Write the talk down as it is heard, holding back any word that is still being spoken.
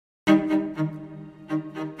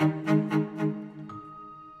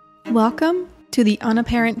Welcome to the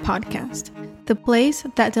Unapparent Podcast, the place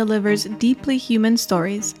that delivers deeply human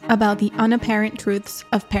stories about the unapparent truths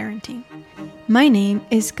of parenting. My name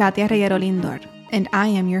is Katia Reyero Lindor, and I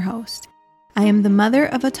am your host. I am the mother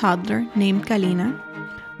of a toddler named Kalina,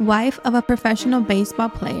 wife of a professional baseball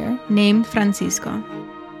player named Francisco,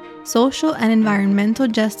 social and environmental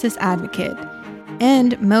justice advocate,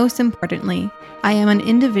 and most importantly, I am an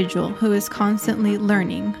individual who is constantly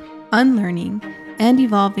learning, unlearning, and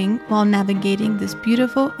evolving while navigating this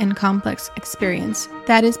beautiful and complex experience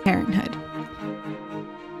that is parenthood.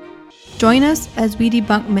 Join us as we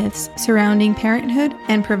debunk myths surrounding parenthood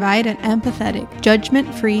and provide an empathetic,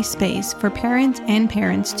 judgment-free space for parents and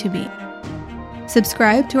parents to be.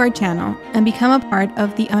 Subscribe to our channel and become a part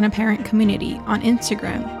of the Unapparent community on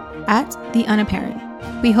Instagram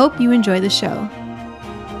 @TheUnapparent. We hope you enjoy the show.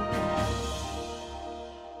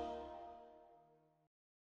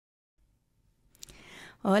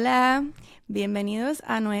 Hola, bienvenidos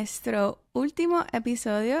a nuestro último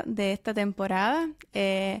episodio de esta temporada.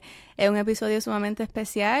 Es un episodio sumamente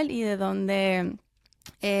especial y de donde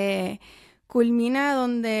culmina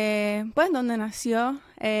donde nació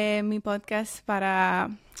mi podcast para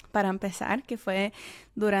empezar, que fue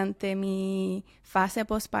durante mi fase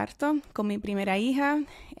posparto con mi primera hija.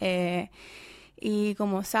 Y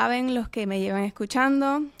como saben los que me llevan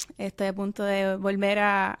escuchando, estoy a punto de volver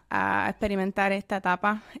a experimentar esta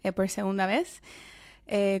etapa por segunda vez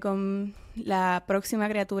con la próxima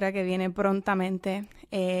criatura que viene prontamente.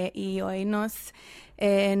 Y hoy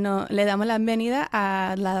le damos la bienvenida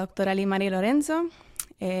a la doctora Limary Lorenzo.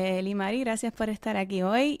 Limary, gracias por estar aquí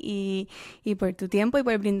hoy y por tu tiempo y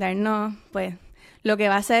por brindarnos pues lo que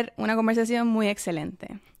va a ser una conversación muy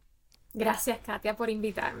excelente. Gracias, Katia, por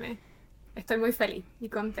invitarme. Estoy muy feliz y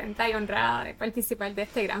contenta y honrada de participar de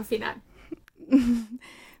este gran final.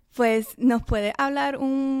 Pues, ¿nos puedes hablar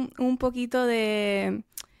un poquito de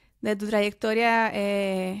tu trayectoria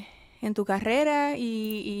en tu carrera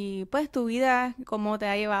y pues tu vida, cómo te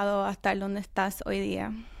ha llevado hasta donde estás hoy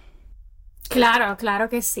día? Claro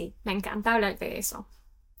que sí. Me encanta hablar de eso.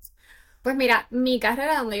 Pues mira, mi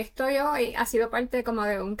carrera donde yo estoy hoy ha sido parte como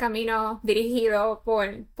de un camino dirigido por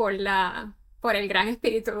el gran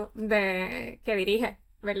espíritu que dirige,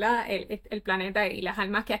 ¿verdad? El planeta y las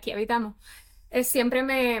almas que aquí habitamos. Siempre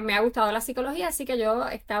me ha gustado la psicología, así que yo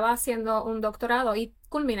estaba haciendo un doctorado y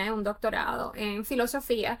culminé un doctorado en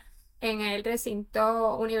filosofía en el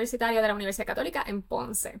recinto universitario de la Universidad Católica en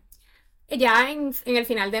Ponce. Ya en el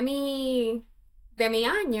final de mi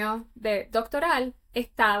año de doctoral,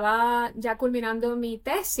 estaba ya culminando mi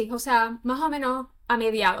tesis, o sea, más o menos a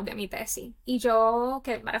mediados de mi tesis, y yo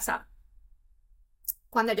quedé embarazada.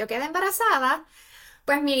 Cuando yo quedé embarazada,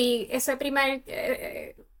 pues ese primer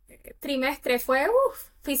trimestre fue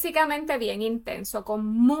físicamente bien intenso, con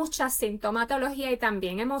mucha sintomatología y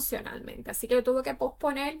también emocionalmente. Así que yo tuve que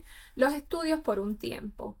posponer los estudios por un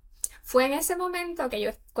tiempo. Fue en ese momento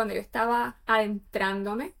cuando yo estaba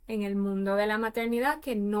adentrándome en el mundo de la maternidad,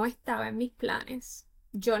 que no estaba en mis planes.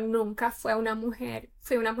 Yo nunca fui una mujer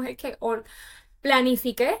que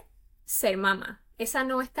planifiqué ser mamá. Esa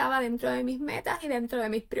no estaba dentro de mis metas y dentro de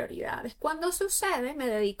mis prioridades. Cuando sucede, me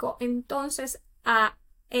dedico entonces a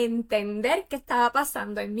entender qué estaba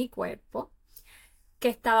pasando en mi cuerpo, qué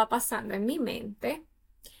estaba pasando en mi mente,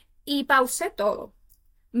 y pausé todo.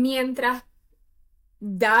 Mientras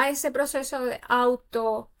da ese proceso de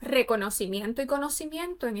autorreconocimiento y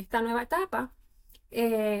conocimiento en esta nueva etapa,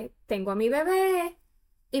 tengo a mi bebé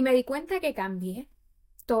y me di cuenta que cambié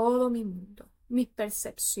todo mi mundo. Mis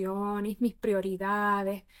percepciones, mis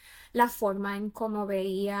prioridades, la forma en cómo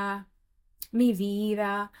veía mi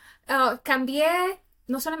vida. Cambié,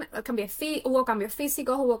 no solamente hubo cambios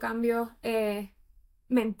físicos, hubo cambios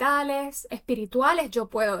mentales, espirituales, yo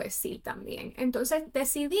puedo decir también. Entonces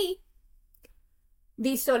decidí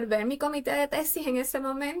disolver mi comité de tesis en ese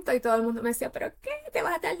momento y todo el mundo me decía, ¿pero qué? ¿Te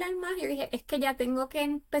vas a tardar más? Yo dije, es que ya tengo que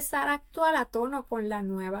empezar a actuar a tono con la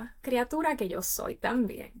nueva criatura que yo soy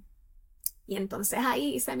también. Y entonces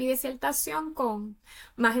ahí hice mi disertación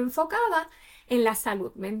más enfocada en la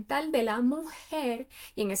salud mental de la mujer,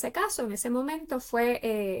 y en ese caso, en ese momento,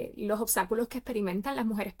 fue los obstáculos que experimentan las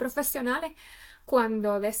mujeres profesionales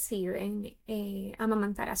cuando deciden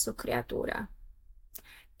amamantar a sus criaturas.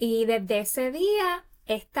 Y desde ese día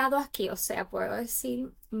he estado aquí, o sea, puedo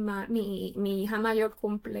decir, mi hija mayor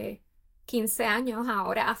cumple 15 años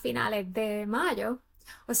ahora a finales de mayo,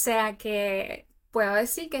 o sea que puedo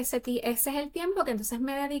decir que ese es el tiempo que entonces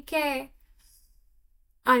me dediqué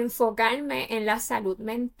a enfocarme en la salud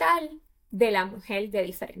mental de la mujer de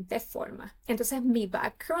diferentes formas. Entonces mi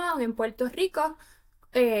background en Puerto Rico,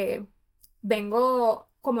 vengo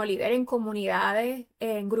como líder en comunidades,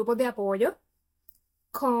 en grupos de apoyo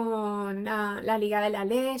con la Liga de la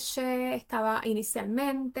Leche, estaba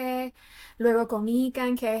inicialmente, luego con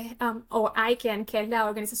ICANN, o ICANN, que es la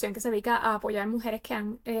organización que se dedica a apoyar mujeres que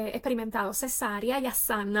han experimentado cesárea y a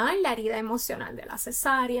sanar la herida emocional de la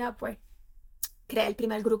cesárea, pues creé el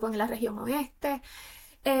primer grupo en la región oeste,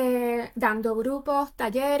 dando grupos,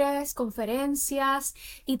 talleres, conferencias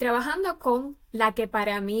y trabajando con la que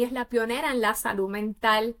para mí es la pionera en la salud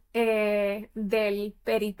mental del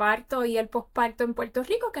periparto y el posparto en Puerto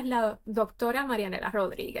Rico, que es la doctora Marianela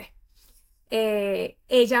Rodríguez.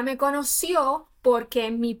 Ella me conoció porque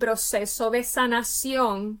en mi proceso de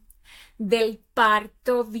sanación del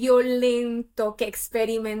parto violento que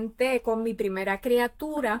experimenté con mi primera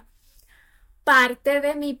criatura, parte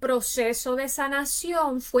de mi proceso de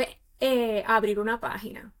sanación fue abrir una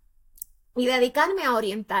página y dedicarme a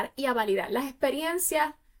orientar y a validar las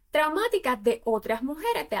experiencias traumáticas de otras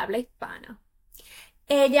mujeres de habla hispana.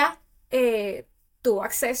 Ella tuvo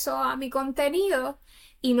acceso a mi contenido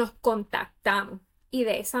y nos contactamos. Y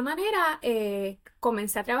de esa manera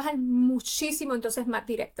comencé a trabajar muchísimo, entonces más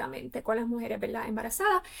directamente con las mujeres, ¿verdad?,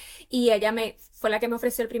 embarazadas. Y ella fue la que me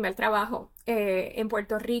ofreció el primer trabajo en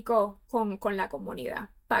Puerto Rico con la comunidad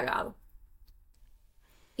pagado.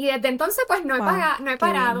 Y desde entonces, pues no he Wow, qué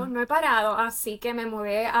parado, bien. no he parado. Así que me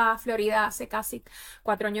mudé a Florida hace casi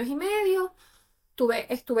 4 años y medio.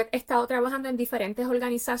 He estado trabajando en diferentes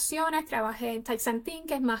organizaciones, trabajé en Type Team,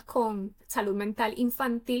 que es más con salud mental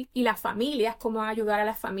infantil y las familias, cómo ayudar a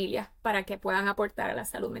las familias para que puedan aportar a la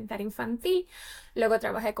salud mental infantil. Luego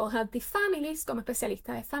trabajé con Healthy Families como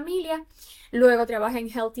especialista de familia. Luego trabajé en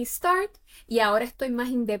Healthy Start y ahora estoy más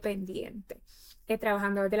independiente.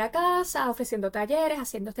 Trabajando desde la casa, ofreciendo talleres,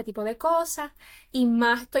 haciendo este tipo de cosas y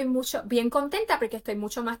más estoy bien contenta porque estoy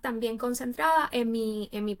mucho más también concentrada en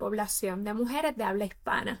mi población de mujeres de habla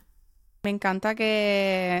hispana. Me encanta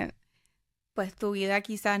que pues tu vida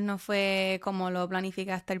quizás no fue como lo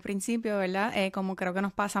planificaste al principio, ¿verdad? Como creo que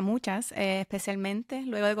nos pasa a muchas, especialmente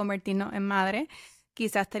luego de convertirnos en madre.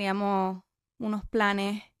 Quizás teníamos unos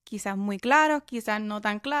planes quizás muy claros, quizás no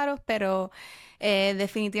tan claros, pero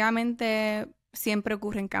definitivamente siempre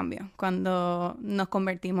ocurren cambios cuando nos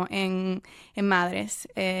convertimos en madres.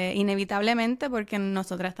 Inevitablemente porque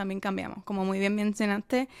nosotras también cambiamos. Como muy bien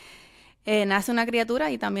mencionaste, nace una criatura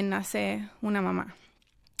y también nace una mamá.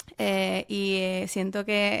 Siento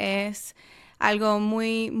que es algo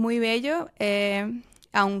muy, muy bello,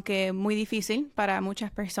 aunque muy difícil para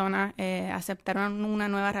muchas personas aceptar una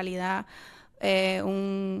nueva realidad, eh,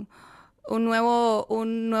 un, un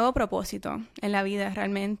nuevo propósito en la vida.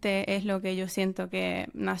 Realmente es lo que yo siento que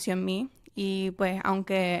nació en mí. Y pues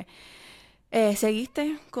aunque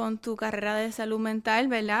seguiste con tu carrera de salud mental,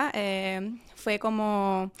 ¿verdad? Fue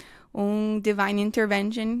como un divine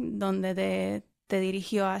intervention donde te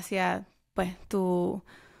dirigió hacia pues tu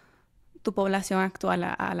población actual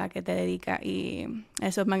a la que te dedicas y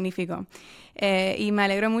eso es magnífico. Y me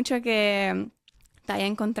alegro mucho que te haya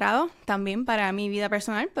encontrado también para mi vida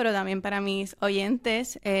personal, pero también para mis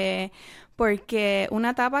oyentes, porque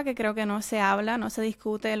una etapa que creo que no se habla, no se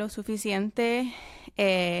discute lo suficiente,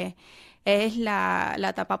 eh, es la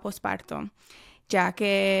etapa posparto, ya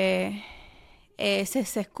que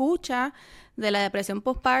se escucha de la depresión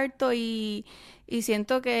posparto y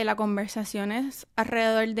siento que las conversaciones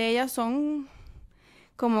alrededor de ella son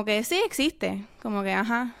como que sí existe, como que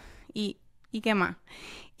ajá, y qué más.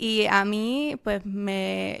 Y a mí, pues,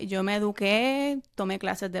 yo me eduqué, tomé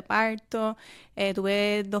clases de parto,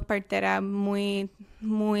 tuve dos parteras muy,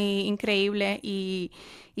 muy increíbles y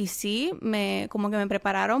sí, como que me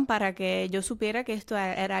prepararon para que yo supiera que esto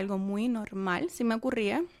era algo muy normal, si me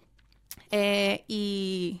ocurría,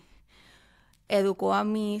 y educó a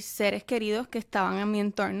mis seres queridos que estaban en mi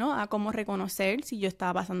entorno a cómo reconocer si yo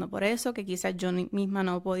estaba pasando por eso, que quizás yo misma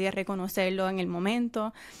no podía reconocerlo en el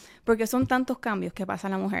momento, porque son tantos cambios que pasa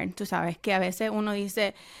la mujer, tú sabes, que a veces uno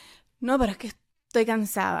dice, no, pero es que estoy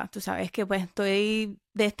cansada, tú sabes, que pues estoy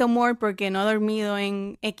de este humor porque no he dormido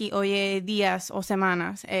en X o Y días o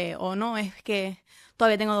semanas, o no, es que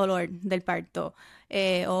todavía tengo dolor del parto,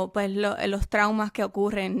 o pues los traumas que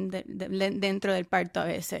ocurren dentro del parto a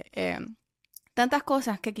veces. Tantas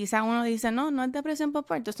cosas que quizá uno dice, no, no es depresión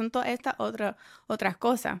postparto, son todas estas otras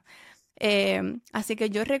cosas. Así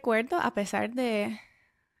que yo recuerdo, a pesar de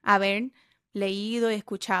haber leído y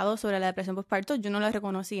escuchado sobre la depresión postparto, yo no la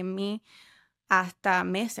reconocí en mí hasta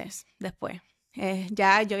meses después.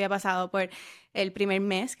 Ya yo había pasado por el primer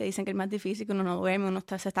mes, que dicen que es más difícil, que uno no duerme,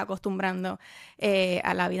 se está acostumbrando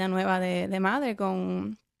a la vida nueva de madre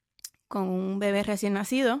con un bebé recién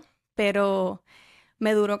nacido, pero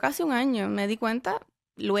me duró casi un año. Me di cuenta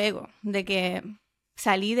luego de que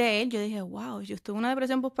salí de él, yo dije, wow, yo estuve en una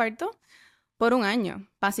depresión postparto por un año,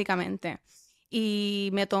 básicamente. Y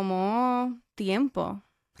me tomó tiempo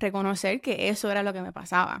reconocer que eso era lo que me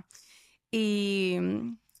pasaba. Y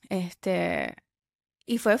este,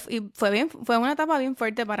 fue una etapa bien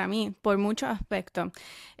fuerte para mí, por muchos aspectos.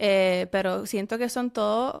 Pero siento que son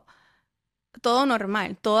todo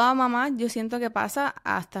normal. Toda mamá, yo siento que pasa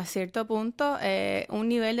hasta cierto punto un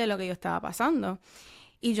nivel de lo que yo estaba pasando.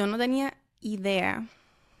 Y yo no tenía idea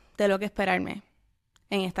de lo que esperarme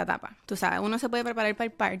en esta etapa. Tú sabes, uno se puede preparar para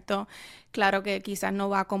el parto, claro que quizás no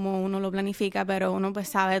va como uno lo planifica, pero uno pues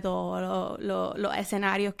sabe todos los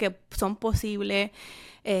escenarios que son posibles,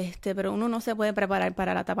 pero uno no se puede preparar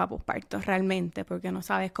para la etapa postparto realmente, porque no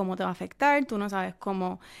sabes cómo te va a afectar, tú no sabes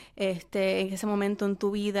cómo en ese momento en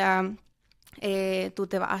tu vida tú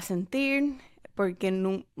te vas a sentir, porque,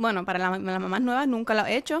 bueno, para las mamás nuevas nunca lo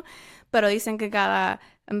he hecho, pero dicen que cada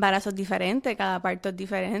embarazo es diferente, cada parto es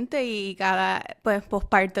diferente y cada, pues,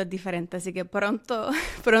 posparto es diferente. Así que pronto,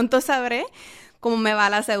 pronto sabré cómo me va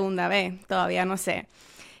la segunda vez. Todavía no sé.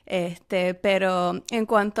 Pero en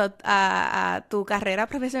cuanto a tu carrera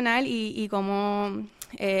profesional y cómo,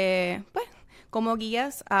 pues, cómo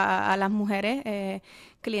guías a las mujeres,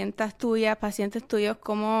 clientas tuyas, pacientes tuyos,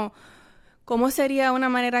 ¿cómo sería una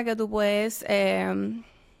manera que tú puedes,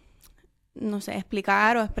 no sé,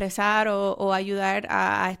 explicar o expresar o ayudar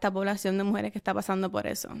a esta población de mujeres que está pasando por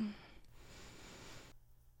eso?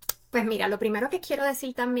 Pues mira, lo primero que quiero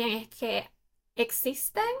decir también es que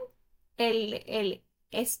existen el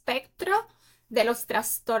espectro de los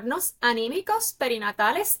trastornos anímicos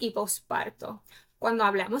perinatales y posparto. Cuando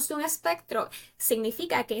hablamos de un espectro,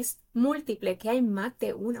 significa que es múltiple, que hay más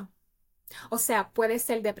de uno. O sea, puede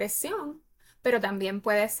ser depresión, pero también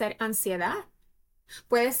puede ser ansiedad,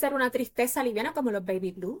 puede ser una tristeza liviana como los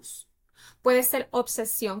baby blues, puede ser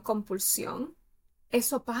obsesión, compulsión.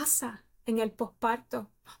 Eso pasa en el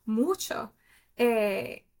posparto, mucho.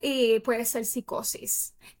 Y puede ser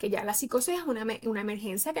psicosis, que ya la psicosis es una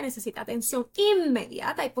emergencia que necesita atención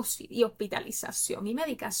inmediata y hospitalización y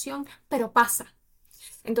medicación, pero pasa.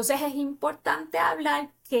 Entonces es importante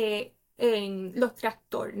hablar que en los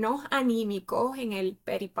trastornos anímicos, en el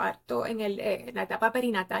periparto, en la etapa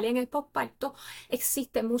perinatal y en el posparto,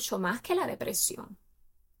 existe mucho más que la depresión.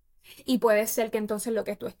 Y puede ser que entonces lo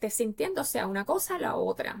que tú estés sintiendo sea una cosa o la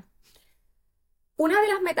otra. Una de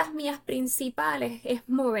las metas mías principales es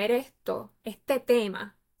mover este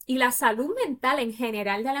tema y la salud mental en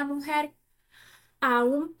general de la mujer a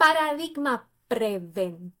un paradigma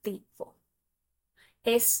preventivo.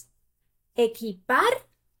 Es equipar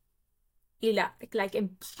y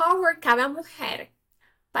empower cada mujer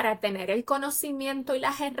para tener el conocimiento y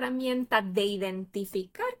las herramientas de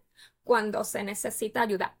identificar cuando se necesita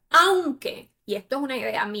ayuda. Aunque, y esto es una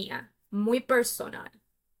idea mía, muy personal,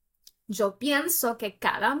 yo pienso que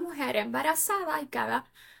cada mujer embarazada y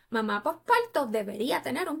cada mamá posparto debería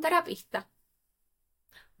tener un terapista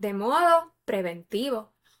de modo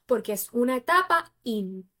preventivo, porque es una etapa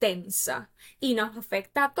intensa y nos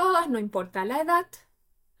afecta a todas, no importa la edad,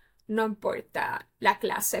 no importa la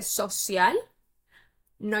clase social,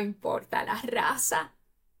 no importa la raza.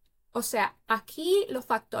 O sea, aquí los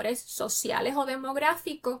factores sociales o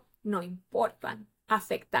demográficos no importan,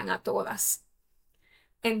 afectan a todas.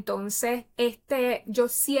 Entonces, yo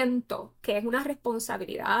siento que es una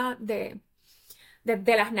responsabilidad de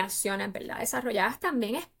las naciones, ¿verdad? Desarrolladas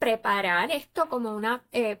también es preparar esto como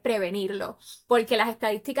prevenirlo, porque las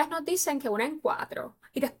estadísticas nos dicen que una en cuatro,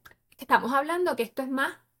 y estamos hablando que esto es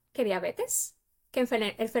más que diabetes, que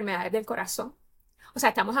enfermedades del corazón. O sea,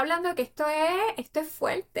 estamos hablando de que esto es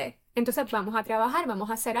fuerte. Entonces vamos a trabajar,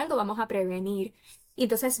 vamos a hacer algo, vamos a prevenir. Y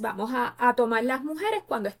entonces vamos a tomar las mujeres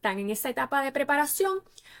cuando están en esa etapa de preparación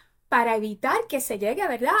para evitar que se llegue,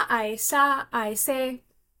 ¿verdad? A ese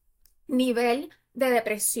nivel de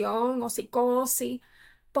depresión o psicosis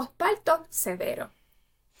postparto severo.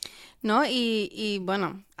 ¿No? Y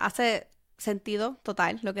bueno, hace sentido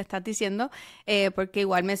total lo que estás diciendo, porque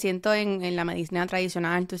igual me siento en la medicina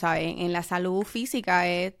tradicional, tú sabes, en la salud física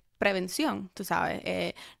es prevención, tú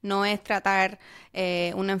sabes, no es tratar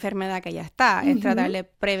una enfermedad que ya está, es tratar Ujú. de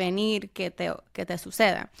prevenir que te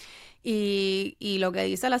suceda. Y lo que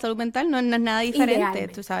dice la salud mental no es nada diferente,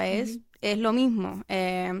 tú Idealmente. sabes, Ujú. es lo mismo.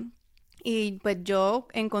 Y pues yo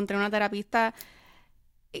encontré una terapista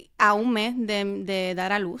a un mes de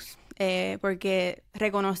dar a luz, porque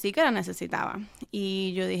reconocí que la necesitaba.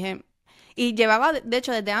 Y yo dije, y llevaba, de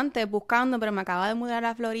hecho, desde antes buscando, pero me acaba de mudar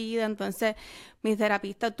a Florida, entonces mi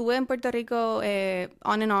terapista, tuve en Puerto Rico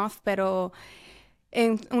on and off, pero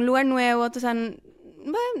en un lugar nuevo, o sea,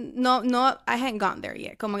 bueno, no, I hadn't gone there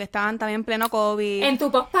yet. Como que estaban también en pleno COVID. En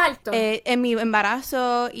tu posparto. En mi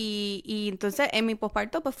embarazo y entonces en mi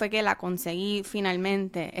posparto pues fue que la conseguí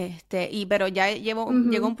finalmente. Pero ya llegó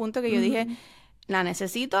un punto que yo dije, Ujú. la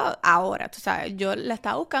necesito ahora, tú sabes. Yo la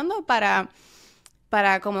estaba buscando para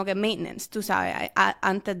como que maintenance, tú sabes,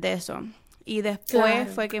 antes de eso. Y después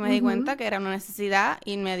Claro. fue que me di cuenta Ujú. que era una necesidad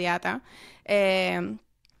inmediata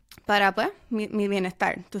para, pues, mi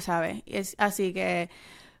bienestar, tú sabes. Así que,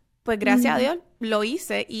 pues, gracias a Ujú. Dios lo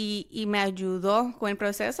hice y me ayudó con el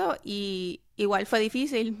proceso y igual fue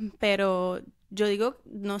difícil, pero yo digo,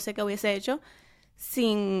 no sé qué hubiese hecho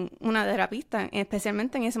sin una terapista,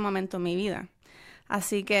 especialmente en ese momento en mi vida.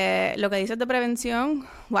 Así que lo que dices de prevención,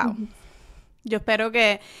 wow. Ujú. Yo espero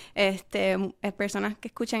que personas que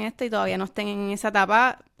escuchen esto y todavía no estén en esa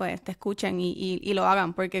etapa, pues te escuchen y lo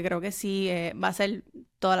hagan, porque creo que sí va a ser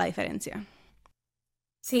toda la diferencia.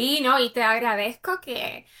 Sí, no, y te agradezco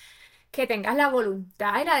que tengas la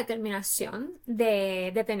voluntad y la determinación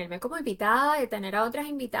de tenerme como invitada, de tener a otros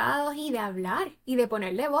invitados y de hablar y de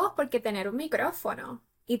ponerle voz, porque tener un micrófono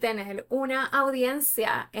y tener una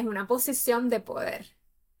audiencia es una posición de poder.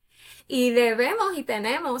 Y debemos y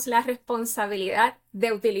tenemos la responsabilidad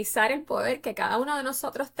de utilizar el poder que cada uno de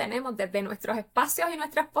nosotros tenemos desde nuestros espacios y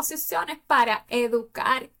nuestras posiciones para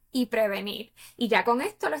educar y prevenir. Y ya con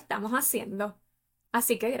esto lo estamos haciendo.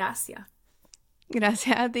 Así que gracias.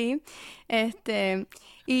 Gracias a ti. Este,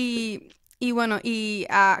 y, y bueno,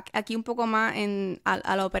 aquí un poco más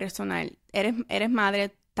a lo personal. Eres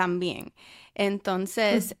madre también.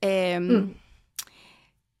 Mm, Entonces, mm.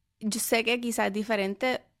 yo sé que quizás es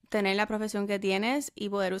diferente tener la profesión que tienes y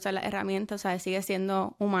poder usar las herramientas, o sea, sigue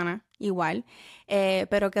siendo humana igual,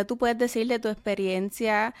 pero ¿qué tú puedes decir de tu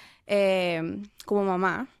experiencia como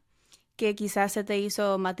mamá? Que quizás se te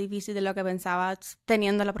hizo más difícil de lo que pensabas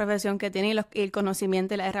teniendo la profesión que tienes y el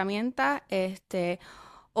conocimiento y la herramienta,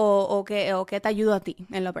 o qué te ayudó a ti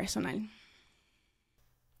en lo personal.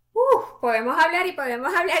 Podemos hablar y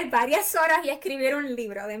podemos hablar varias horas y escribir un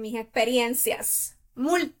libro de mis experiencias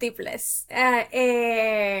múltiples.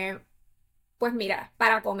 Pues mira,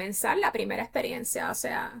 para comenzar, la primera experiencia, o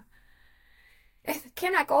sea, es que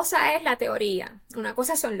una cosa es la teoría, una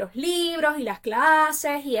cosa son los libros y las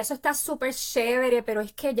clases y eso está súper chévere, pero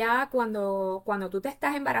es que ya cuando tú te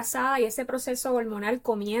estás embarazada y ese proceso hormonal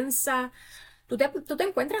comienza, tú te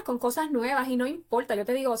encuentras con cosas nuevas y no importa, yo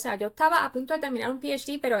te digo, o sea, yo estaba a punto de terminar un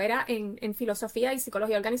PhD, pero era en filosofía y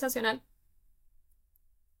psicología organizacional.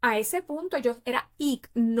 A ese punto yo era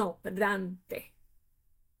ignorante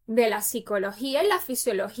de la psicología y la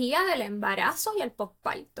fisiología del embarazo y el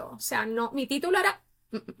posparto. O sea, no, mi título era...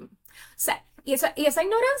 O sea, y esa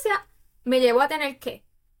ignorancia me llevó a tener que,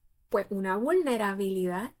 pues, una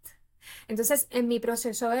vulnerabilidad. Entonces, en mi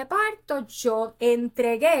proceso de parto, yo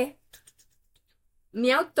entregué mi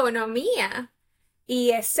autonomía y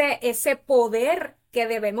ese poder que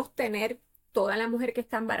debemos tener toda la mujer que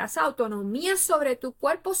está embarazada, autonomía sobre tu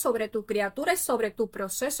cuerpo, sobre tu criatura y sobre tu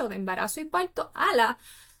proceso de embarazo y parto a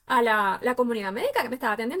la comunidad médica que me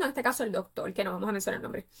estaba atendiendo, en este caso el doctor, que no vamos a mencionar el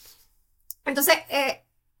nombre. Entonces,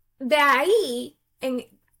 de ahí,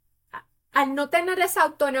 al no tener esa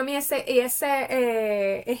autonomía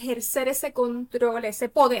ejercer ese control, ese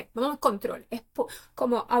poder, no control,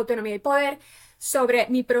 como autonomía y poder sobre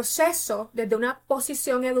mi proceso desde una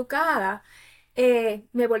posición educada,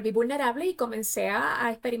 me volví vulnerable y comencé a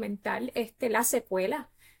experimentar la secuela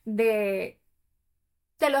de,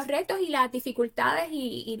 de los retos y las dificultades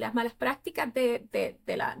y las malas prácticas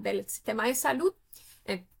del sistema de salud.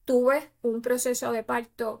 Tuve un proceso de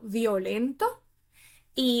parto violento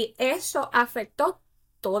y eso afectó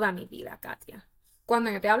toda mi vida, Katia. Cuando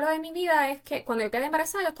yo te hablo de mi vida es que cuando yo quedé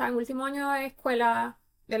embarazada, yo estaba en último año de escuela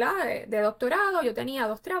de doctorado, yo tenía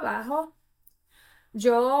dos trabajos,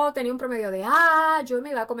 yo tenía un promedio de A, yo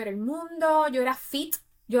me iba a comer el mundo, yo era fit,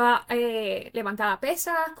 yo levantaba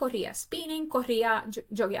pesas, corría spinning,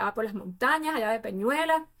 yo guiaba por las montañas allá de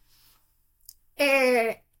Peñuela.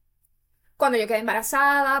 Eh, Cuando yo quedé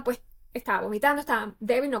embarazada, pues estaba vomitando, estaba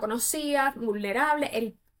débil, no conocía,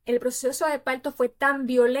 vulnerable. El proceso de parto fue tan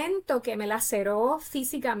violento que me laceró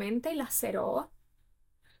físicamente y laceró,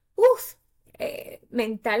 uff,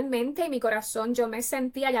 mentalmente y mi corazón. Yo me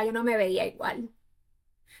sentía, ya yo no me veía igual.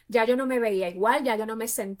 Ya yo no me veía igual, ya yo no me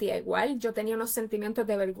sentía igual. Yo tenía unos sentimientos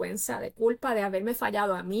de vergüenza, de culpa, de haberme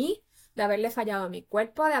fallado a mí, de haberle fallado a mi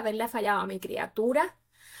cuerpo, de haberle fallado a mi criatura.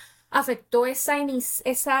 Afectó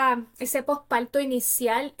ese posparto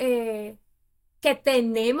inicial, que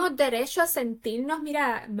tenemos derecho a sentirnos,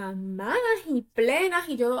 mira, mamás y plenas,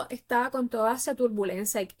 y yo estaba con toda esa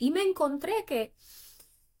turbulencia y me encontré que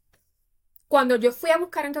Cuando yo fui a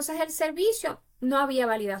buscar entonces el servicio, no había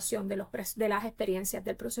validación de las experiencias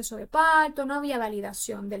del proceso de parto, no había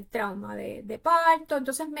validación del trauma de parto.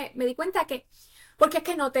 Entonces me di cuenta que, porque es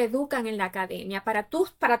que no te educan en la academia. Para tú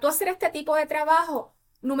hacer este tipo de trabajo,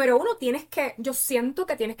 número uno, yo siento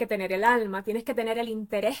que tienes que tener el alma, tienes que tener el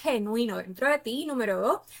interés genuino dentro de ti. Y número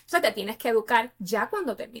dos, entonces te tienes que educar ya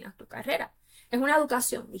cuando terminas tu carrera. Es una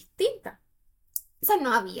educación distinta. Eso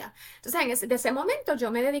no había. Entonces, de ese momento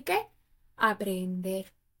yo me dediqué a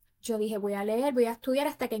aprender. Yo dije, voy a leer, voy a estudiar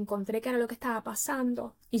hasta que encontré qué era lo que estaba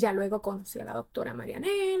pasando. Y ya luego conocí a la doctora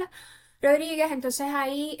Marianela Rodríguez. Entonces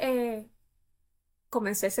ahí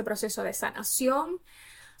comencé ese proceso de sanación. O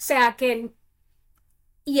sea que,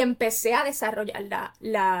 y empecé a desarrollar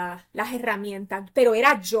las herramientas, pero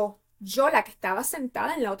era yo la que estaba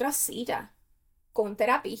sentada en la otra silla con un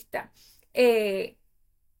terapista. Eh,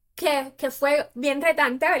 que fue bien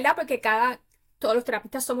retante, ¿verdad? Porque todos los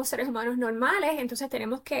terapistas somos seres humanos normales, entonces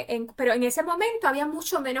tenemos pero en ese momento había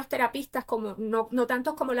mucho menos terapistas, no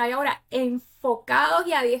tantos como lo hay ahora, enfocados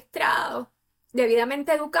y adiestrados,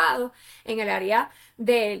 debidamente educados en el área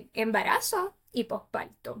del embarazo y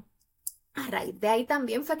posparto. A raíz de ahí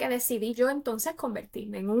también fue que decidí yo entonces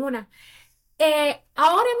convertirme en una.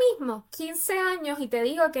 Ahora mismo, 15 años, y te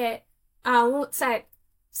digo que aún, o sea,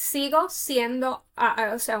 sigo siendo,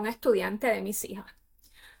 o sea, un estudiante de mis hijas.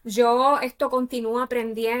 Yo esto continúo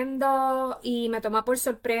aprendiendo y me toma por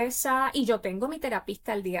sorpresa y yo tengo mi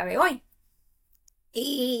terapista al día de hoy.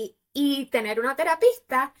 Y tener una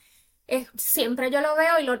terapista, siempre yo lo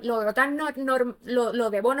veo y lo veo lo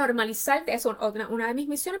debo normalizar, es una de mis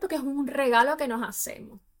misiones porque es un regalo que nos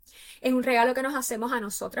hacemos. Es un regalo que nos hacemos a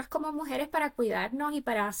nosotras como mujeres para cuidarnos y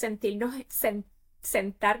para sentarnos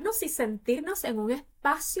y sentirnos en un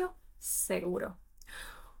espacio seguro.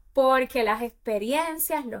 Porque las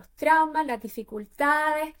experiencias, los traumas, las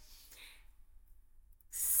dificultades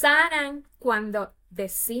sanan cuando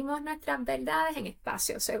decimos nuestras verdades en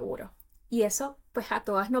espacios seguros. Y eso pues a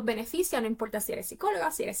todas nos beneficia, no importa si eres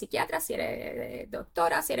psicóloga, si eres psiquiatra, si eres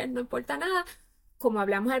doctora, no importa nada. Como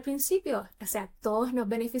hablamos al principio, o sea, todos nos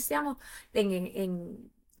beneficiamos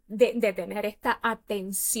de tener esta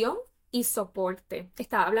atención y soporte.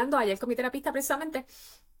 Estaba hablando ayer con mi terapista precisamente.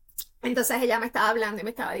 Entonces ella me estaba hablando y me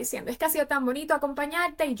estaba diciendo, es que ha sido tan bonito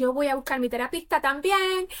acompañarte y yo voy a buscar mi terapista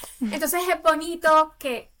también. Entonces es bonito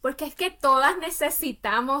porque es que todas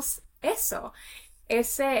necesitamos eso,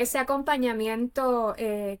 ese acompañamiento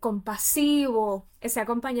compasivo, ese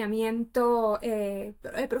acompañamiento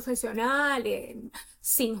profesional,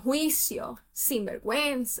 sin juicio, sin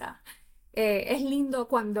vergüenza. Es lindo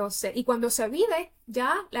y cuando se vive,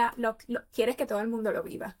 ya quieres que todo el mundo lo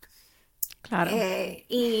viva. Claro.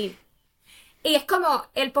 Y es como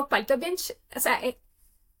el posparto es bien, o sea,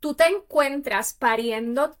 tú te encuentras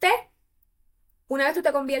pariéndote una vez tú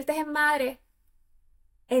te conviertes en madre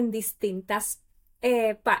en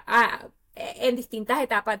en distintas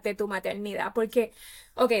etapas de tu maternidad, porque,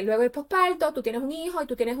 ok, luego el posparto, tú tienes un hijo y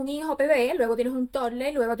tú tienes un hijo bebé, luego tienes un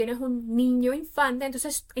toddler, luego tienes un niño infante,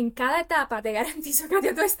 entonces en cada etapa te garantizo que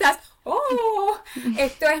ya tú estás, oh,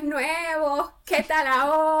 esto es nuevo, ¿qué tal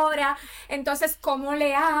ahora? Entonces, ¿cómo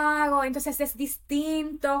le hago? Entonces es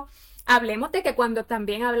distinto. Hablemos de que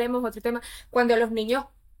también hablemos otro tema, cuando los niños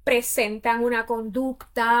presentan una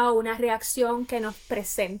conducta o una reacción que nos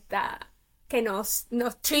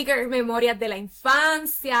trigger memorias de la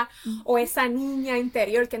infancia o esa niña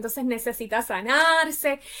interior que entonces necesita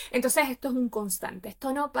sanarse. Entonces esto es un constante,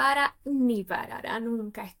 esto no para ni parará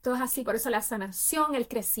nunca, esto es así, por eso la sanación, el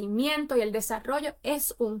crecimiento y el desarrollo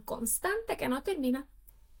es un constante que no termina.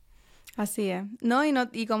 Así es. No,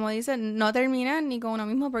 y como dicen, no termina ni con uno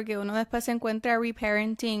mismo porque uno después se encuentra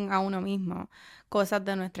reparenting a uno mismo. Cosas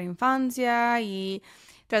de nuestra infancia y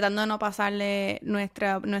tratando de no pasarle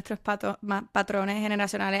nuestros patrones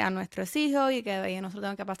generacionales a nuestros hijos y que nosotros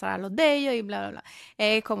tenemos que pasar a los de ellos y bla, bla, bla.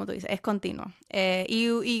 Es como tú dices, es continuo.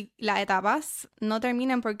 Y las etapas no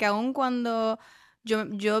terminan porque aun cuando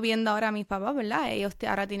yo viendo ahora a mis papás, ¿verdad? Ellos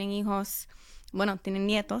ahora tienen hijos, bueno, tienen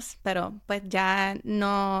nietos, pero pues ya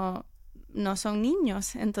no son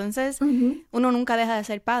niños. Entonces, uno nunca deja de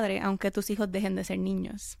ser padre, aunque tus hijos dejen de ser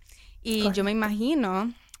niños. Y Correcto. Yo me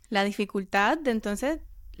imagino la dificultad de entonces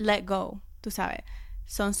let go, tú sabes.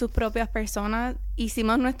 Son sus propias personas.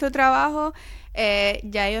 Hicimos nuestro trabajo.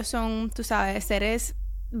 Ya ellos son, tú sabes, seres,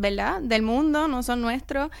 ¿verdad? Del mundo, no son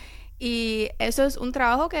nuestros. Y eso es un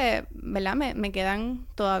trabajo que, ¿verdad? Me quedan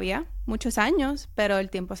todavía muchos años, pero el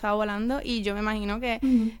tiempo se va volando y yo me imagino que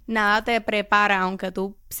nada te prepara, aunque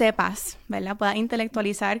tú sepas, ¿verdad? Puedas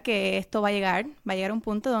intelectualizar que esto va a llegar a un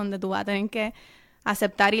punto donde tú vas a tener que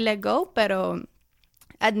aceptar y let go, pero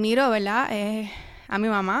admiro, ¿verdad? A mi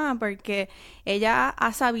mamá, porque ella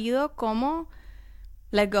ha sabido cómo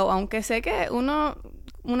let go, aunque sé que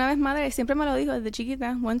una vez madre, siempre me lo dijo desde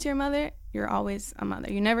chiquita, once you're a mother, you're always a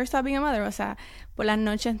mother. You never stop being a mother. O sea, por las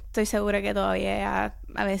noches estoy segura que todavía ella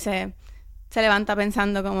a veces se levanta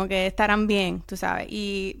pensando como que estarán bien, tú sabes.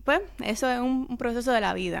 Y pues eso es un proceso de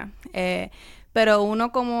la vida. Pero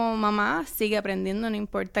uno como mamá sigue aprendiendo, no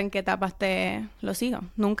importa en qué etapa esté los hijos.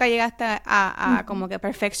 Nunca llegaste a como que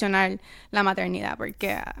perfeccionar la maternidad,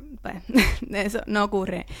 porque pues eso no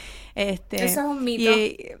ocurre. Eso es un mito.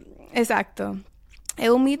 Exacto. Es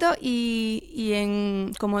un mito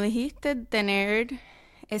y como dijiste, tener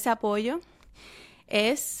ese apoyo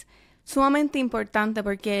es sumamente importante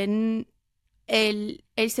porque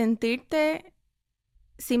el sentirte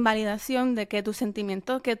sin validación de que tus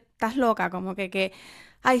sentimientos, que estás loca, como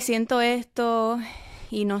ay, siento esto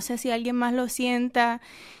y no sé si alguien más lo sienta.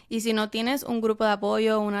 Y si no tienes un grupo de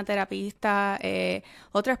apoyo, una terapista,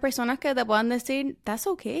 otras personas que te puedan decir, that's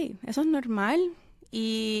okay, eso es normal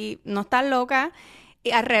y no estás loca.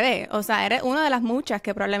 Y al revés, o sea, eres una de las muchas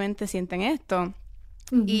que probablemente sienten esto.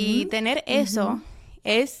 Y tener eso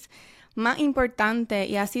es más importante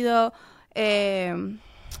y ha sido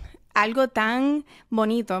algo tan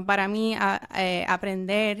bonito para mí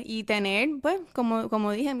aprender y tener, pues,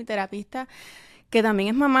 como dije, mi terapista, que también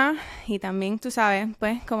es mamá y también, tú sabes,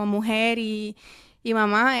 pues, como mujer y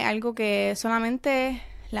mamá es algo que solamente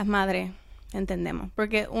las madres entendemos.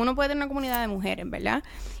 Porque uno puede tener una comunidad de mujeres, ¿verdad?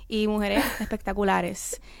 Y mujeres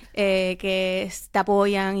espectaculares que te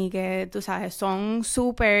apoyan y que, tú sabes, son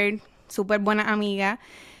súper, súper buenas amigas,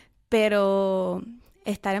 pero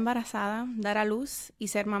estar embarazada, dar a luz y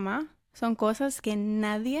ser mamá son cosas que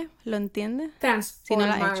nadie lo entiende si no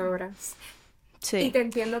lo ha hecho. Transformadoras. Sí. Y te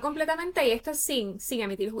entiendo completamente, y esto es sin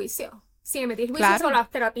emitir juicio. Sin emitir juicio Claro. son las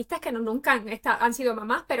terapistas que nunca han sido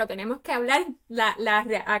mamás, pero tenemos que hablar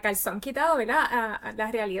a calzón quitado, ¿verdad? A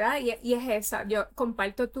la realidad, y es esa. Yo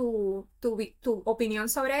comparto tu opinión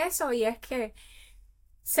sobre eso, y es que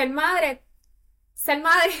ser madre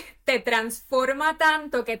te transforma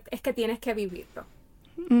tanto que es que tienes que vivirlo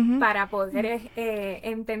para poder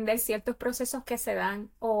entender ciertos procesos que se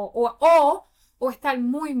dan o estar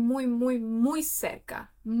muy, muy, muy, muy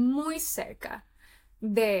cerca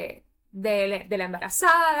de la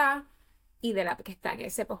embarazada y de la que está en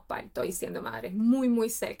ese posparto y siendo madre, muy, muy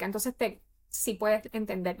cerca. Entonces sí puedes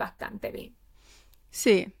entender bastante bien.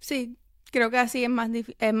 Sí, creo que así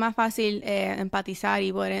es más fácil empatizar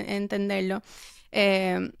y poder entenderlo.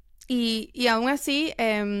 Y aún así,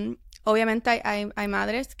 obviamente hay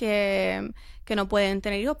madres que no pueden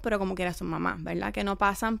tener hijos, pero como quiera son mamás, ¿verdad? Que no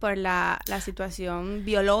pasan por la situación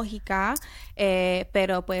biológica,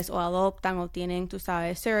 pero pues o adoptan o tienen, tú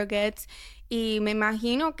sabes, surrogates. Y me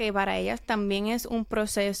imagino que para ellas también es un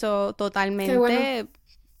proceso totalmente Qué bueno.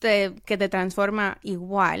 que te transforma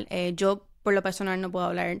igual. Yo por lo personal no puedo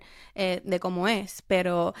hablar de cómo es,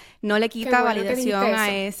 pero no le quita Qué bueno que validación dijiste a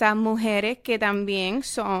eso. esas mujeres que también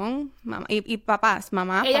son y papás,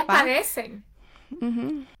 mamá, Ellas papá. padecen.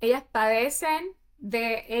 Ujú. Ellas padecen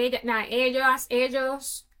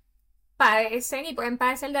ellos padecen y pueden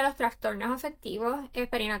padecer de los trastornos afectivos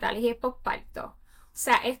perinatales y posparto. O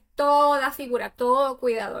sea, es toda figura, todo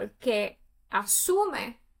cuidador que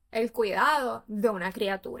asume el cuidado de una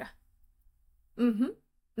criatura. Ujú.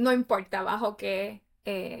 No importa bajo qué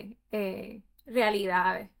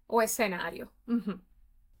realidades o escenarios. Ujú.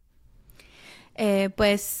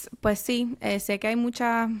 Pues sí, sé que hay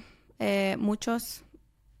muchos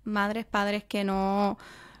madres, padres que no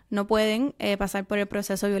pueden pasar por el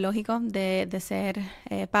proceso biológico de ser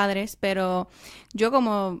padres, pero yo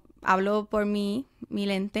como hablo por mi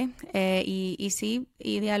lente, y sí,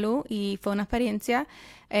 y di a luz, y fue una experiencia,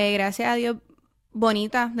 gracias a Dios,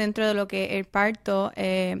 bonita dentro de lo que el parto,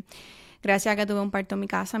 gracias a que tuve un parto en mi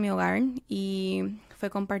casa, en mi hogar, y fue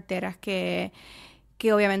con parteras que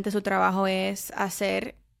obviamente su trabajo es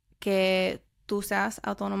hacer que tú seas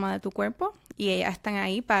autónoma de tu cuerpo y ellas están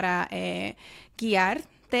ahí para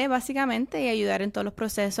guiarte básicamente y ayudar en todos los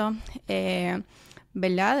procesos,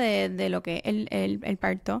 ¿verdad? De lo que es el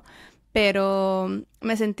parto. Pero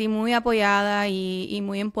me sentí muy apoyada y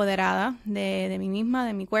muy empoderada de mí misma,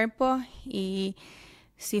 de mi cuerpo, y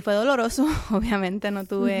sí fue doloroso, obviamente no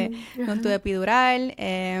tuve epidural,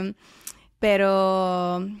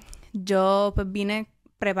 pero yo pues vine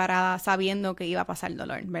preparada sabiendo que iba a pasar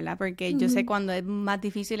dolor, ¿verdad? Porque yo sé cuando es más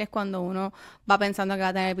difícil es cuando uno va pensando que va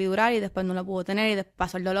a tener epidural y después no lo pudo tener y después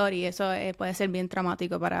pasó el dolor, y eso puede ser bien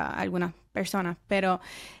traumático para algunas personas. Pero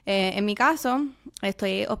en mi caso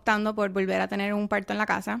estoy optando por volver a tener un parto en la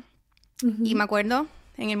casa. Y me acuerdo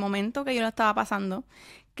en el momento que yo lo estaba pasando,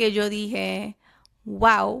 que yo dije,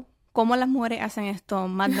 wow, ¿cómo las mujeres hacen esto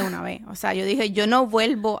más de una vez? O sea, yo dije, yo no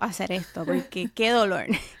vuelvo a hacer esto porque qué dolor.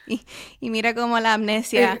 Y mira cómo la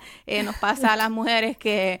amnesia nos pasa a las mujeres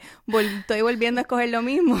que estoy volviendo a escoger lo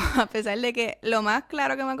mismo, a pesar de que lo más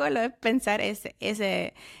claro que me acuerdo es pensar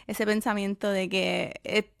ese pensamiento de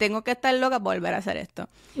que tengo que estar loca por volver a hacer esto.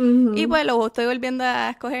 Y pues lo estoy volviendo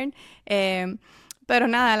a escoger. Pero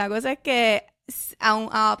nada, la cosa es que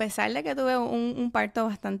a pesar de que tuve un parto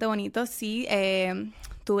bastante bonito, sí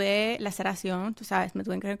tuve laceración, tú sabes, me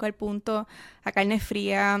tuve que ir al punto, a carne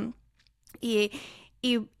fría y,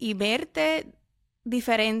 y verte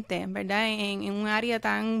diferente, ¿verdad? En un área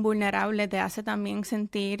tan vulnerable te hace también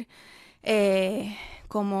sentir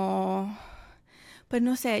como pues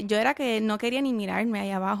no sé, yo era que no quería ni mirarme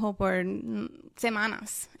ahí abajo por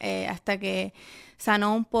semanas, hasta que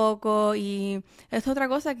sanó un poco y es otra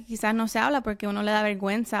cosa que quizás no se habla porque a uno le da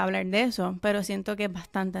vergüenza hablar de eso, pero siento que es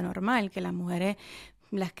bastante normal que las mujeres,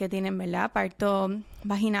 las que tienen, ¿verdad? Partos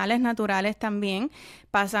vaginales naturales también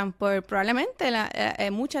pasan por, probablemente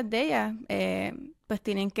muchas de ellas, pues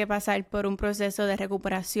tienen que pasar por un proceso de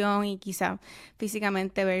recuperación y quizá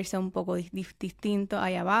físicamente verse un poco distinto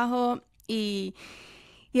ahí abajo. Y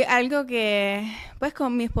algo que, pues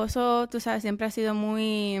con mi esposo, tú sabes, siempre ha sido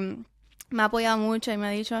me ha apoyado mucho y me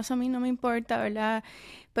ha dicho, eso a mí no me importa, ¿verdad?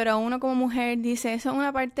 Pero uno como mujer dice, eso es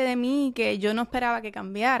una parte de mí que yo no esperaba que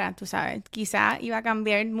cambiara, tú sabes. Quizá iba a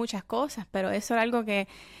cambiar muchas cosas, pero eso era algo que,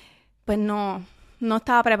 pues no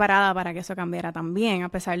estaba preparada para que eso cambiara también, a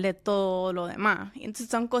pesar de todo lo demás. Y entonces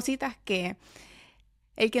son cositas que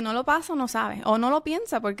el que no lo pasa no sabe o no lo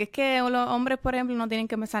piensa, porque es que los hombres, por ejemplo, no tienen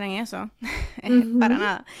que pensar en eso, para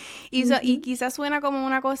nada. Y quizás suena como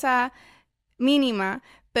una cosa mínima,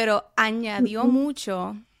 pero añadió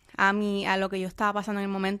mucho a lo que yo estaba pasando en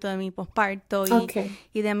el momento de mi posparto Ok.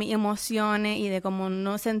 y de mis emociones y de cómo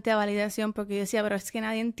no sentía validación porque yo decía, pero es que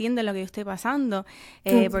nadie entiende lo que yo estoy pasando,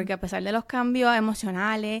 porque a pesar de los cambios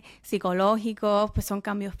emocionales, psicológicos, pues son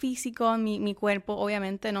cambios físicos, mi cuerpo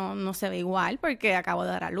obviamente no se ve igual porque acabo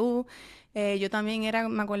de dar a luz. Yo también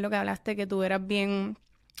me acuerdo que hablaste que tú eras bien,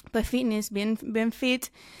 pues fitness, bien fit.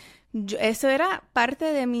 Eso era parte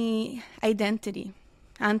de mi identity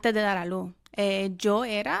antes de dar a luz. Yo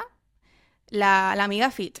era la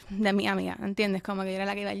amiga fit de mi amiga, ¿entiendes? Como que yo era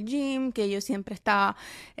la que iba al gym, que yo siempre estaba,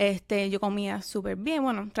 yo comía súper bien,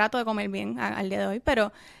 bueno, trato de comer bien al día de hoy,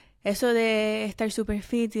 pero eso de estar súper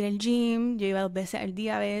fit, ir al gym, yo iba 2 veces al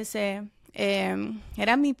día a veces,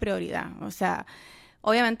 era mi prioridad, o sea,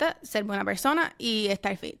 obviamente ser buena persona y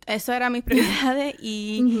estar fit, eso eran mis prioridades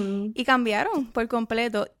y cambiaron por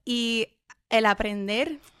completo y el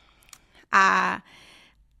aprender a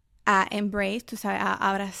embrace, tú sabes, a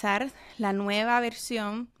abrazar la nueva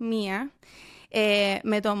versión mía,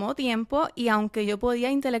 me tomó tiempo y aunque yo podía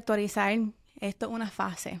intelectualizar, esto es una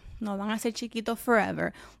fase, no van a ser chiquitos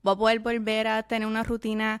forever, voy a poder volver a tener una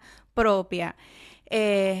rutina propia.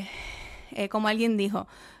 Como alguien dijo,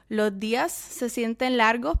 los días se sienten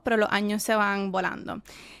largos, pero los años se van volando.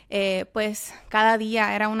 Pues cada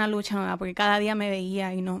día era una lucha nueva, porque cada día me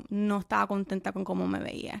veía y no estaba contenta con cómo me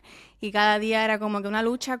veía. Y cada día era como que una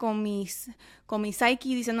lucha con mi psyche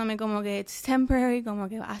diciéndome como que it's temporary, como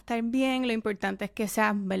que va a estar bien, lo importante es que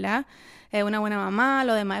seas, ¿verdad? Una buena mamá,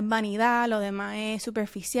 lo demás es vanidad, lo demás es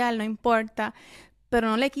superficial, no importa. Pero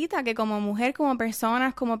no le quita que como mujer, como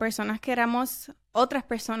personas que éramos otras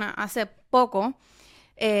personas hace poco,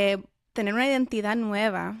 tener una identidad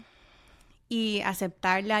nueva y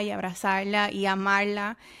aceptarla y abrazarla y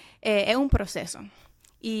amarla es un proceso.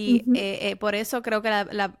 Y Ujú. por eso creo que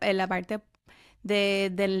la parte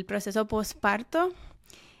del proceso postparto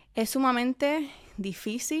es sumamente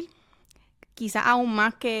difícil, quizás aún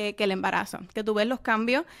más que el embarazo. Que tú ves los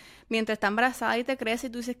cambios mientras está embarazada y te crece y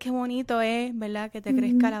tú dices qué bonito es, ¿verdad? Que te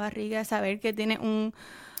crezca Ujú. la barriga, saber que tienes No un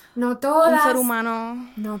ser todas,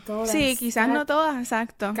 humano. no Sí, todas, quizás no todas,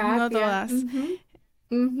 exacto, no Katia. todas. Ujú,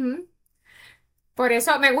 ujú. Por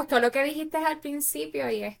eso me gustó lo que dijiste al principio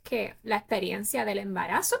y es que la experiencia del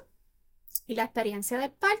embarazo y la experiencia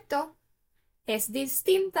del parto es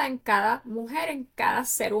distinta en cada mujer, en cada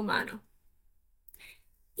ser humano.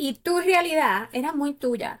 Y tu realidad era muy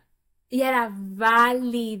tuya y era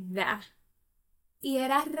válida y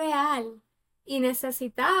era real y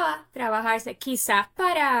necesitaba trabajarse. Quizás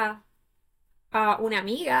para una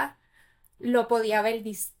amiga lo podía ver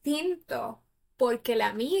distinto porque la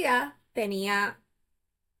amiga tenía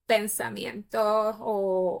pensamientos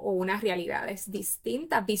o unas realidades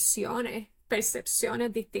distintas, visiones,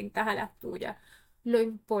 percepciones distintas a las tuyas. Lo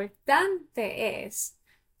importante es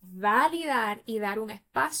validar y dar un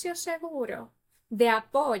espacio seguro de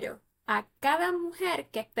apoyo a cada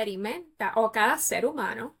mujer que experimenta, o cada ser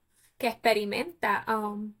humano que experimenta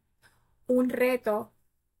un reto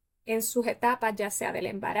en sus etapas, ya sea del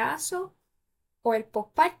embarazo o el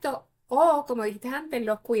posparto, o como dijiste antes,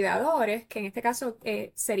 los cuidadores, que en este caso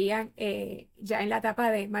serían ya en la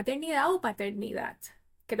etapa de maternidad o paternidad,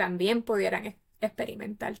 que también pudieran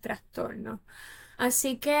experimentar trastornos.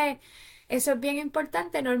 Así que eso es bien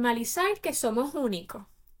importante, normalizar que somos únicos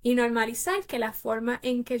y normalizar que la forma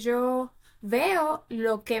en que yo veo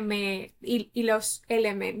lo que y los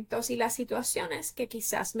elementos y las situaciones que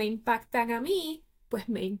quizás me impactan a mí, pues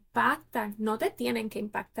me impactan, no te tienen que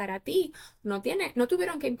impactar a ti, no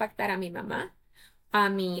tuvieron que impactar a mi mamá, a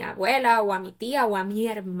mi abuela o a mi tía o a mi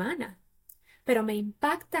hermana, pero me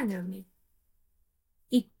impactan a mí.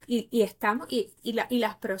 Y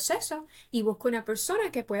las proceso y busco una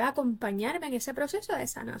persona que pueda acompañarme en ese proceso de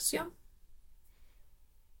sanación.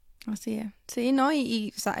 Así es. Sí, no,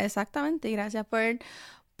 exactamente. Y gracias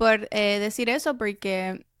por decir eso,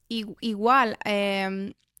 porque igual,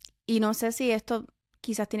 y no sé si esto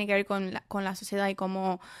quizás tiene que ver con la sociedad y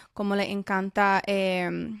cómo le encanta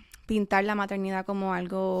pintar la maternidad como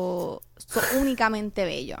algo únicamente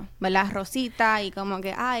bello, ¿verdad? Rosita y como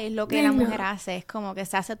que, es lo que Ay, la mujer no. hace, es como que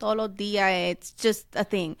se hace todos los días, it's just a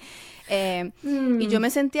thing. Y yo Mm, me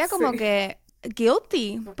sentía como sí. que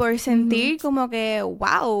guilty por Ujú. sentir como que,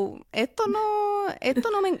 wow, esta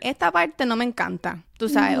parte no me encanta, tú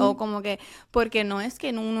sabes, o Ujú. como que, porque no es que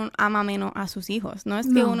uno ama menos a sus hijos, no es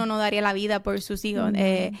que uno No, no daría la vida por sus hijos,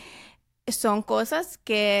 no. son cosas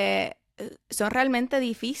que son realmente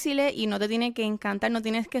difíciles y no te tiene que encantar, no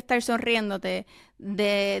tienes que estar sonriéndote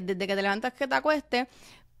desde que te levantas que te acuestes,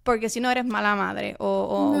 porque si no eres mala madre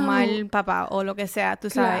o No, mal papá o lo que sea, tú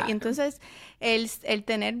sabes. Y claro. entonces el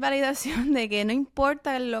tener validación de que no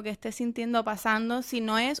importa lo que estés sintiendo o pasando, si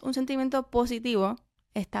no es un sentimiento positivo,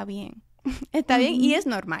 está bien. Está bien y Ujú. es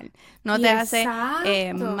normal. No Y te hace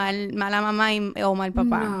exacto. mala mamá o mal papá.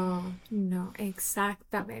 No, no,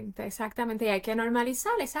 exactamente, exactamente. Y hay que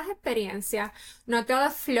normalizar esas experiencias. No todo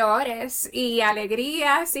es flores y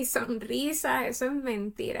alegrías y sonrisas, eso es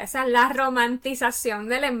mentira. Esa es la romantización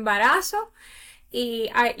del embarazo y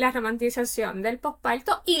hay la romantización del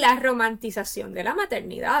posparto y la romantización de la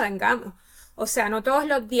maternidad, vengamos. O sea, no todos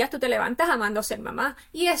los días tú te levantas amando ser mamá.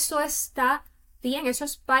 Y eso está bien, eso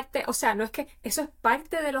es parte, o sea, no es que eso es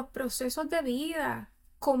parte de los procesos de vida,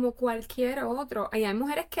 como cualquier otro. Y hay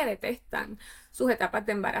mujeres que detestan sus etapas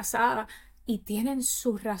de embarazada y tienen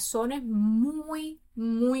sus razones muy,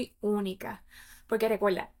 muy únicas. Porque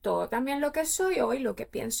recuerda, todo también lo que soy hoy, lo que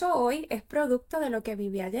pienso hoy, es producto de lo que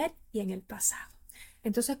viví ayer y en el pasado.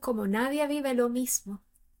 Entonces, como nadie vive lo mismo,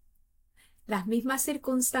 las mismas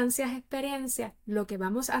circunstancias, experiencias, lo que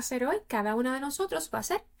vamos a hacer hoy, cada una de nosotros va a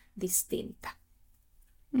ser distinta.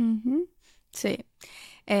 Ujú. Sí,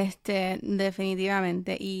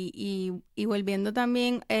 definitivamente. Y volviendo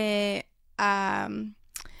también a,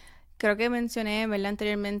 creo que mencioné, ¿verdad?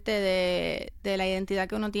 Anteriormente de la identidad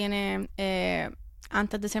que uno tiene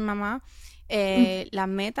antes de ser mamá, las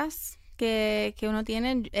metas que uno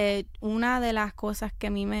tiene, una de las cosas que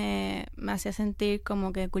a mí me hacía sentir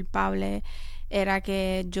como que culpable era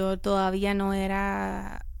que yo todavía no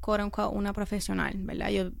era, quote unquote, una profesional, ¿verdad?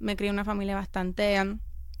 Yo me crié en una familia bastante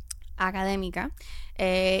académica,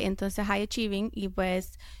 entonces high achieving, y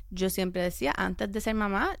pues yo siempre decía, antes de ser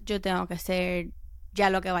mamá, yo tengo que ser ya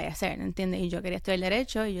lo que vaya a ser, ¿entiendes? Y yo quería estudiar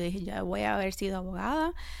derecho y yo dije, ya voy a haber sido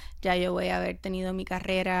abogada, ya yo voy a haber tenido mi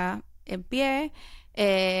carrera en pie,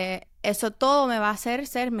 eso todo me va a hacer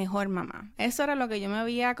ser mejor mamá. Eso era lo que yo me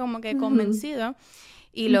había como que Ujú, convencido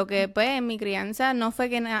y lo que pues en mi crianza no fue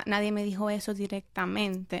que nadie me dijo eso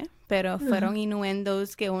directamente, pero ajá, fueron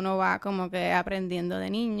innuendos que uno va como que aprendiendo de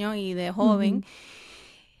niño y de joven. ujú,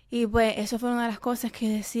 Y pues eso fue una de las cosas que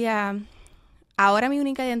decía, ahora mi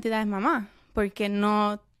única identidad es mamá, porque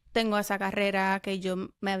no tengo esa carrera que yo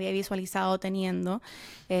me había visualizado teniendo.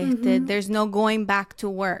 ujú, There's no going back to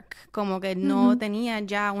work, como que no ujú, tenía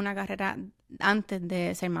ya una carrera antes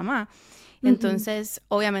de ser mamá. ujú, Entonces,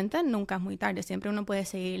 obviamente, nunca es muy tarde, siempre uno puede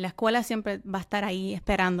seguir. La escuela siempre va a estar ahí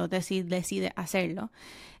esperándote si decide hacerlo.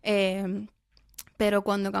 Eh, pero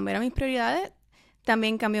cuando cambiaron mis prioridades,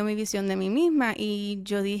 también cambió mi visión de mí misma y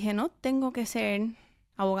yo dije, no tengo que ser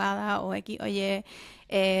abogada o X, oye,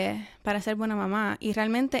 para ser buena mamá. Y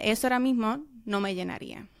realmente eso ahora mismo no me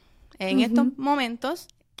llenaría. En estos ujú, momentos,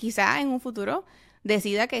 quizá en un futuro,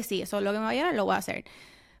 decida que sí, eso es lo que me va a llenar, lo voy a hacer.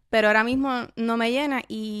 Pero ahora mismo no me llena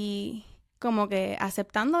y como que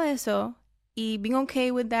aceptando eso y being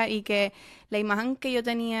okay with that y que la imagen que yo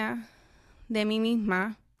tenía de mí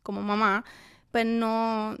misma como mamá, pues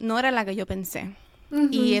no era la que yo pensé.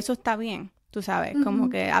 Y Ujú, eso está bien, tú sabes, como ujú,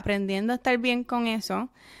 que aprendiendo a estar bien con eso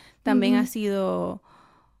también ha ujú. sido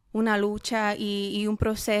una lucha y un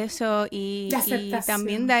proceso De y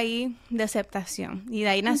también de aceptación. ahí de aceptación. Y de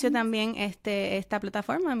ahí nació Ujú, también esta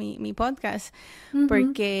plataforma, mi podcast, ujú,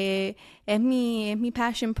 porque es mi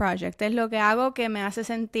passion project, es lo que hago que me hace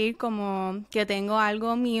sentir como que tengo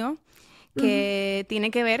algo mío ujú. que tiene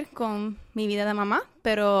que ver con mi vida de mamá,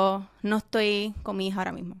 pero no estoy con mi hija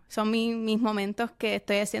ahora mismo. Son mis momentos que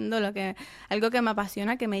estoy haciendo algo que me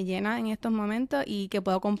apasiona, que me llena en estos momentos y que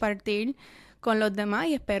puedo compartir con los demás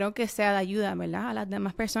y espero que sea de ayuda, ¿verdad? A las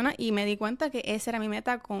demás personas. Y me di cuenta que esa era mi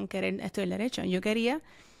meta con querer estudiar derecho. Yo quería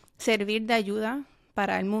servir de ayuda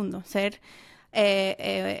para el mundo, ser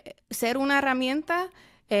una herramienta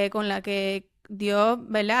con la que Dios,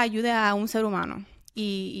 ¿verdad?, ayude a un ser humano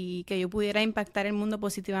y que yo pudiera impactar el mundo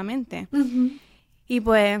positivamente. Ujú. Y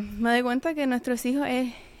pues me doy cuenta que nuestros hijos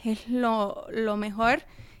es lo mejor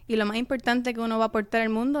y lo más importante que uno va a aportar al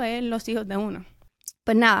mundo es los hijos de uno.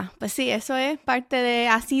 Pues nada, pues sí, eso es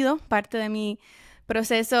ha sido parte de mi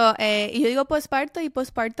proceso. Y yo digo postparto y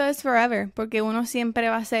postparto es forever, porque uno siempre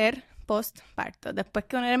va a ser postparto. Después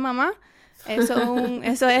que uno es mamá,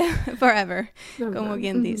 eso es forever, como Normal.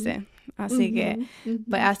 quien Ujú, dice. Así que, ujú,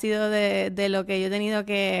 pues ujú, ha sido de lo que yo he tenido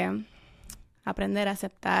que aprender a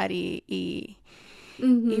aceptar y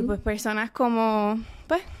ujú. pues personas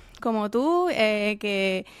pues, como tú,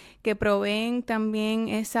 que proveen también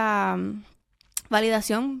esa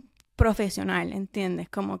validación profesional, ¿entiendes?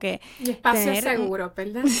 Como que Y espacios tener, seguros,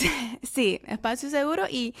 ¿verdad? sí, espacio seguro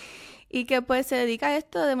y que pues se dedica a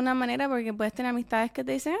esto de una manera porque puedes tener amistades que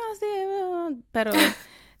te dicen, ah, sí, pero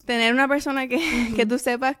tener una persona que Ujú, tú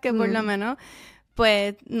sepas que por lo ujú, menos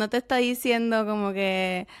pues no te está diciendo como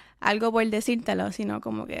que algo por decírtelo, sino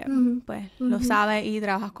como que ujú, pues lo ujú, sabes y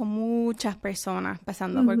trabajas con muchas personas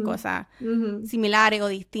pasando por ujú, cosas ujú. similares o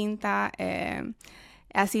distintas.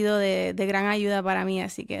 Ha sido de gran ayuda para mí,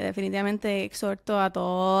 así que definitivamente exhorto a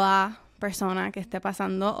toda persona que esté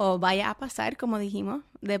pasando o vaya a pasar, como dijimos,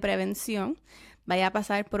 de prevención, vaya a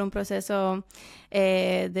pasar por un proceso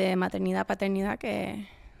de maternidad, paternidad,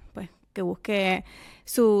 pues, que busque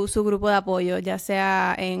su grupo de apoyo, ya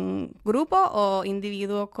sea en grupo o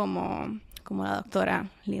individuo como la doctora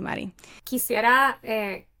Limary. Quisiera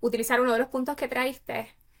utilizar uno de los puntos que traíste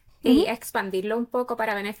y Ujú, expandirlo un poco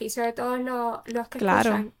para beneficio de todos los que claro.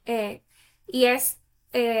 escuchan. Y es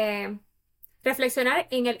eh, reflexionar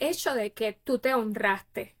en el hecho de que tú te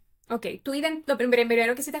honraste. Ok, lo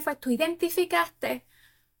primero que hiciste fue, tú identificaste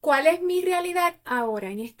cuál es mi realidad ahora,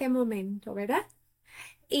 en este momento, ¿verdad?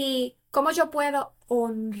 Y cómo yo puedo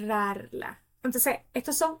honrarla. Entonces,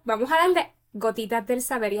 vamos a darle gotitas del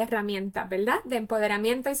saber y herramientas, ¿verdad? De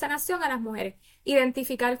empoderamiento y sanación a las mujeres.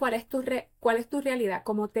 Identificar cuál es tu realidad,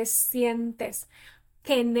 cómo te sientes,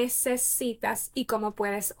 qué necesitas y cómo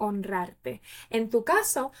puedes honrarte. En tu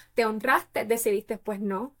caso, te honraste, decidiste, pues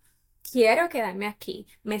no. Quiero quedarme aquí.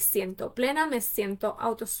 Me siento plena, me siento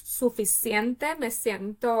autosuficiente, me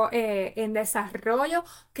siento en desarrollo,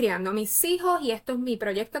 criando a mis hijos y esto es mi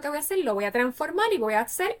proyecto que voy a hacer. Lo voy a transformar y voy a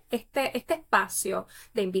hacer este espacio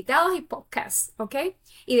de invitados y podcasts, ¿ok?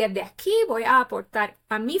 Y desde aquí voy a aportar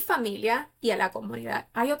a mi familia y a la comunidad.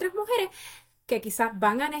 Hay otras mujeres que quizás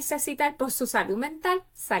van a necesitar por su salud mental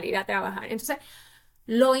salir a trabajar. Entonces,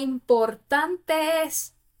 lo importante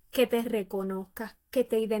es que te reconozcas, que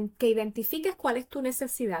identifiques cuál es tu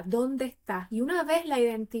necesidad, dónde estás. Y una vez la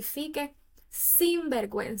identifiques sin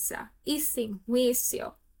vergüenza y sin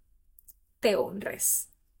juicio, te honres.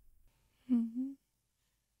 Ujú.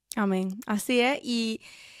 Amén. Así es. Y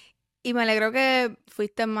me alegro que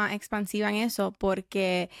fuiste más expansiva en eso,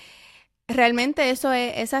 porque realmente esa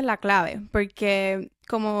es la clave, porque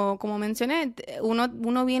como mencioné,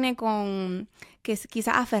 uno viene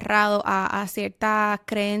quizás aferrado a ciertas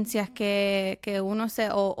creencias que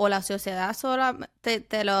o la sociedad sola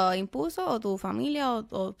te lo impuso, o tu familia,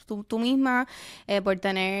 o tú misma, por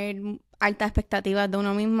tener altas expectativas de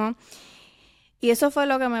uno mismo. Y eso fue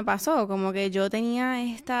lo que me pasó, como que yo tenía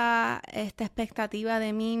esta expectativa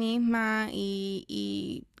de mí misma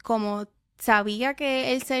y como sabía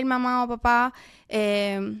que el ser mamá o papá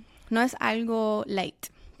no es algo light,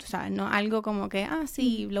 tú sabes, no algo como que, sí,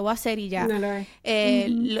 Mm, lo voy a hacer y ya. no lo es.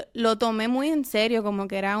 Ujú, Lo tomé muy en serio, como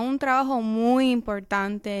que era un trabajo muy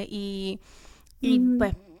importante y ujú,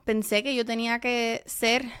 pues pensé que yo tenía que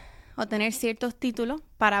ser o tener ciertos títulos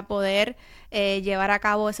para poder llevar a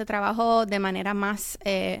cabo ese trabajo de manera más,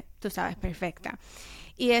 tú sabes, perfecta.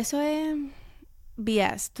 Y eso es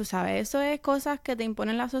BS, tú sabes. Eso es cosas que te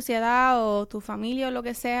imponen la sociedad o tu familia o lo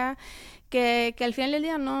que sea, que al final del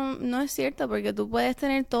día no es cierto, porque tú puedes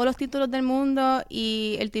tener todos los títulos del mundo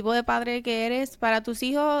y el tipo de padre que eres para tus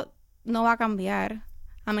hijos no va a cambiar,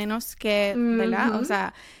 a menos que, ¿verdad? O Ujú.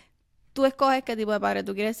 sea, tú escoges qué tipo de padre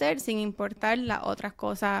tú quieres ser sin importar las otras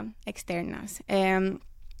cosas externas. Ujú.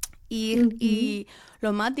 Y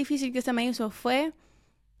lo más difícil que se me hizo fue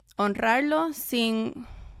honrarlo sin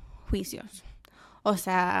juicios. O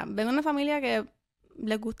sea, vengo de una familia que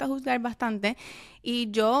les gusta juzgar bastante y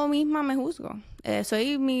yo misma me juzgo.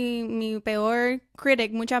 Soy mi peor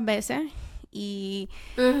critic muchas veces y,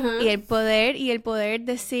 y Ujú. el poder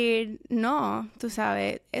decir, no, tú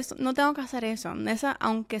sabes, eso, no tengo que hacer eso. Esa,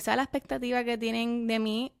 aunque sea la expectativa que tienen de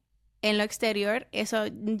mí en lo exterior, eso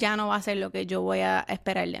ya no va a ser lo que yo voy a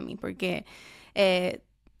esperar de mí, porque eh,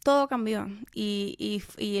 todo cambió y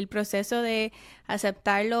el proceso de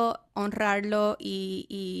aceptarlo, honrarlo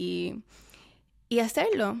y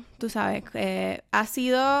hacerlo, tú sabes, ha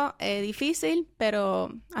sido difícil,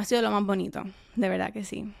 pero ha sido lo más bonito, de verdad que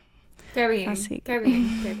sí. Qué bien, Así que qué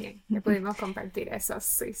bien, qué bien. Que pudimos compartir eso.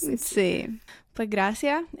 Sí, sí, sí. sí, pues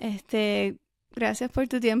gracias, gracias por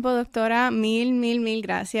tu tiempo, doctora, mil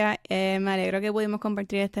gracias. Me alegro que pudimos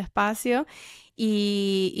compartir este espacio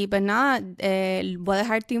y pues nada, voy a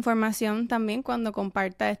dejar tu información también cuando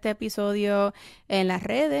comparta este episodio en las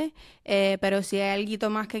redes, pero si hay algo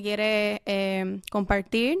más que quieres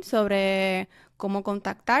compartir sobre cómo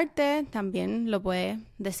contactarte, también lo puedes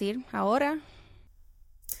decir ahora.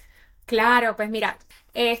 Claro, pues mira,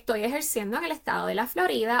 estoy ejerciendo en el estado de la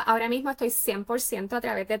Florida. Ahora mismo estoy 100% a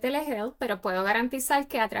través de telehealth, pero puedo garantizar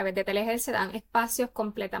que a través de telehealth se dan espacios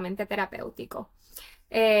completamente terapéuticos.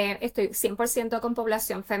 Estoy 100% con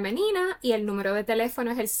población femenina y el número de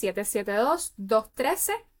teléfono es el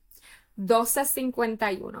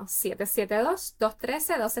 772-213-1251.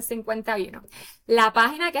 772-213-1251. La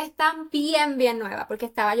página que está bien, bien nueva, porque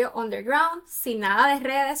estaba yo underground, sin nada de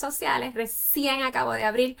redes sociales, recién acabo de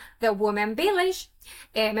abrir The Women Village.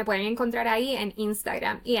 Me pueden encontrar ahí en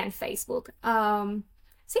Instagram y en Facebook.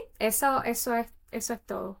 Sí, eso es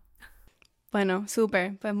todo. Bueno,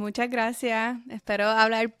 súper, pues muchas gracias, espero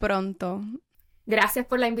hablar pronto. Gracias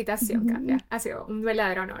por la invitación, Katia. Ha sido un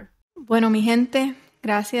verdadero honor. Bueno, mi gente,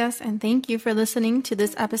 gracias and thank you for listening to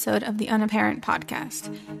this episode of the Unapparent Podcast.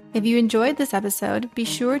 If you enjoyed this episode, be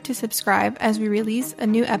sure to subscribe as we release a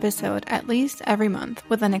new episode at least every month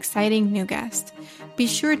with an exciting new guest. Be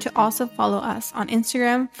sure to also follow us on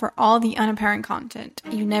Instagram for all the unapparent content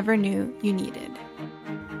you never knew you needed.